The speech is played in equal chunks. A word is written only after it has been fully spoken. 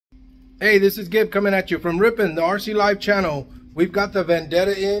Hey, this is Gib coming at you from Rippin', the RC Live channel. We've got the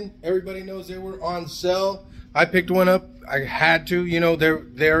Vendetta in. Everybody knows they were on sale. I picked one up. I had to, you know, they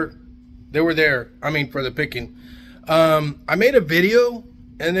were there. I mean, for the picking. I made a video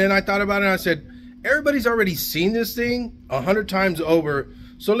and then I thought about it and I said, everybody's already seen this thing 100 times over.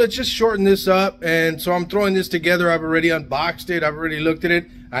 So let's just shorten this up. And so I'm throwing this together. I've already unboxed it. I've already looked at it.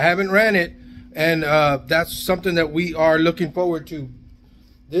 I haven't ran it. And that's something that we are looking forward to.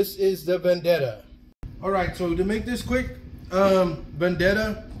 This is the Vendetta. All right, so to make this quick,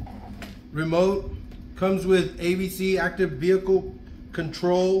 Vendetta remote comes with AVC, active vehicle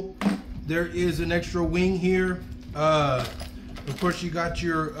control. There is an extra wing here. Of course, you got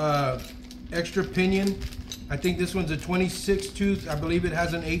your extra pinion. I think this one's a 26 tooth. I believe it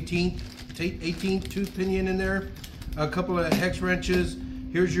has an 18 tooth pinion in there. A couple of hex wrenches.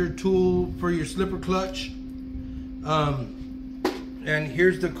 Here's your tool for your slipper clutch. And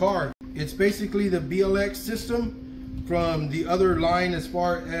here's the car. It's basically the BLX system from the other line, as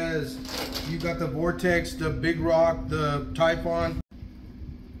far as you got the Vortex, the Big Rock, the Typhon.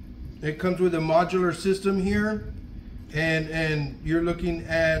 It comes with a modular system here, and you're looking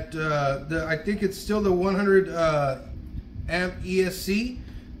at I think it's still the 100 amp ESC.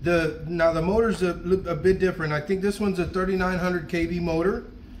 Now the motor's a bit different. I think this one's a 3900 kV motor,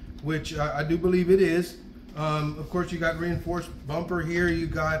 which I do believe it is. Of course, you got reinforced bumper here. You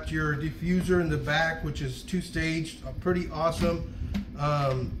got your diffuser in the back, which is two-staged, pretty awesome.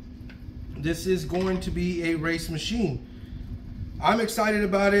 This is going to be a race machine. I'm excited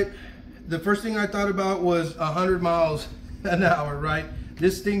about it. The first thing I thought about was 100 miles an hour, right?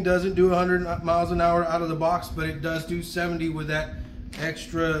 This thing doesn't do 100 miles an hour out of the box, but it does do 70 with that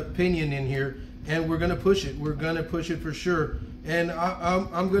extra pinion in here. And we're gonna push it. We're gonna push it for sure. And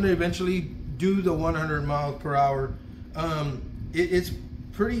I'm gonna eventually do the 100 miles per hour. It's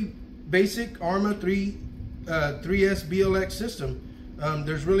pretty basic ARRMA 3S BLX system.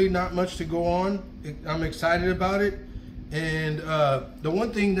 There's really not much to go on. I'm excited about it. And the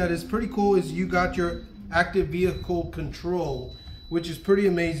one thing that is pretty cool is you got your active vehicle control, which is pretty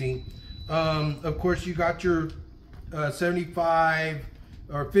amazing. Of course, you got your 75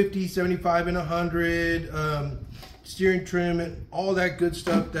 or 50, 75 and 100 steering trim and all that good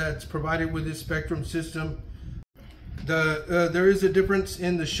stuff that's provided with this Spectrum system. There is a difference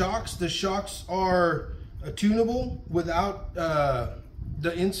in the shocks. The shocks are tunable without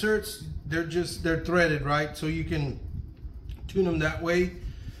the inserts. They're threaded, right? So you can tune them that way.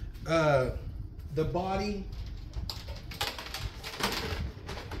 The body,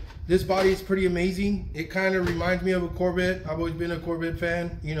 this body is pretty amazing. It kind of reminds me of a Corvette. I've always been a Corvette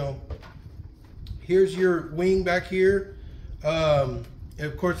fan, you know. Here's your wing back here.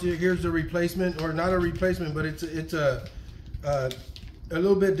 Of course, here's the replacement, or not a replacement, but it's a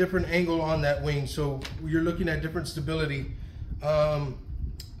little bit different angle on that wing. So you're looking at different stability. I'm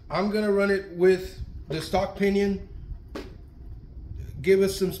gonna run it with the stock pinion, give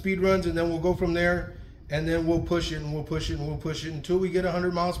us some speed runs, and then we'll go from there. And then we'll push it and we'll push it and we'll push it until we get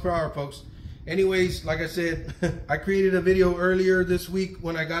 100 miles per hour, folks. Anyways, like I said, I created a video earlier this week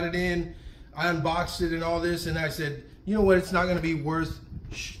when I got it in. I unboxed it and all this, and I said, you know what, it's not going to be worth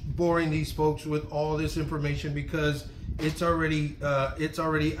boring these folks with all this information, because it's already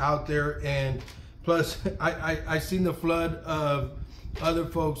out there. And plus, I seen the flood of other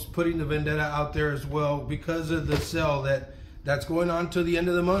folks putting the Vendetta out there as well, because of the sale that's going on till the end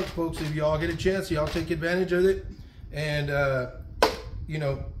of the month, folks. If y'all get a chance, y'all take advantage of it. And you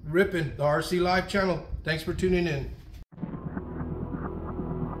know, Rippin', the RC Live channel. Thanks for tuning in.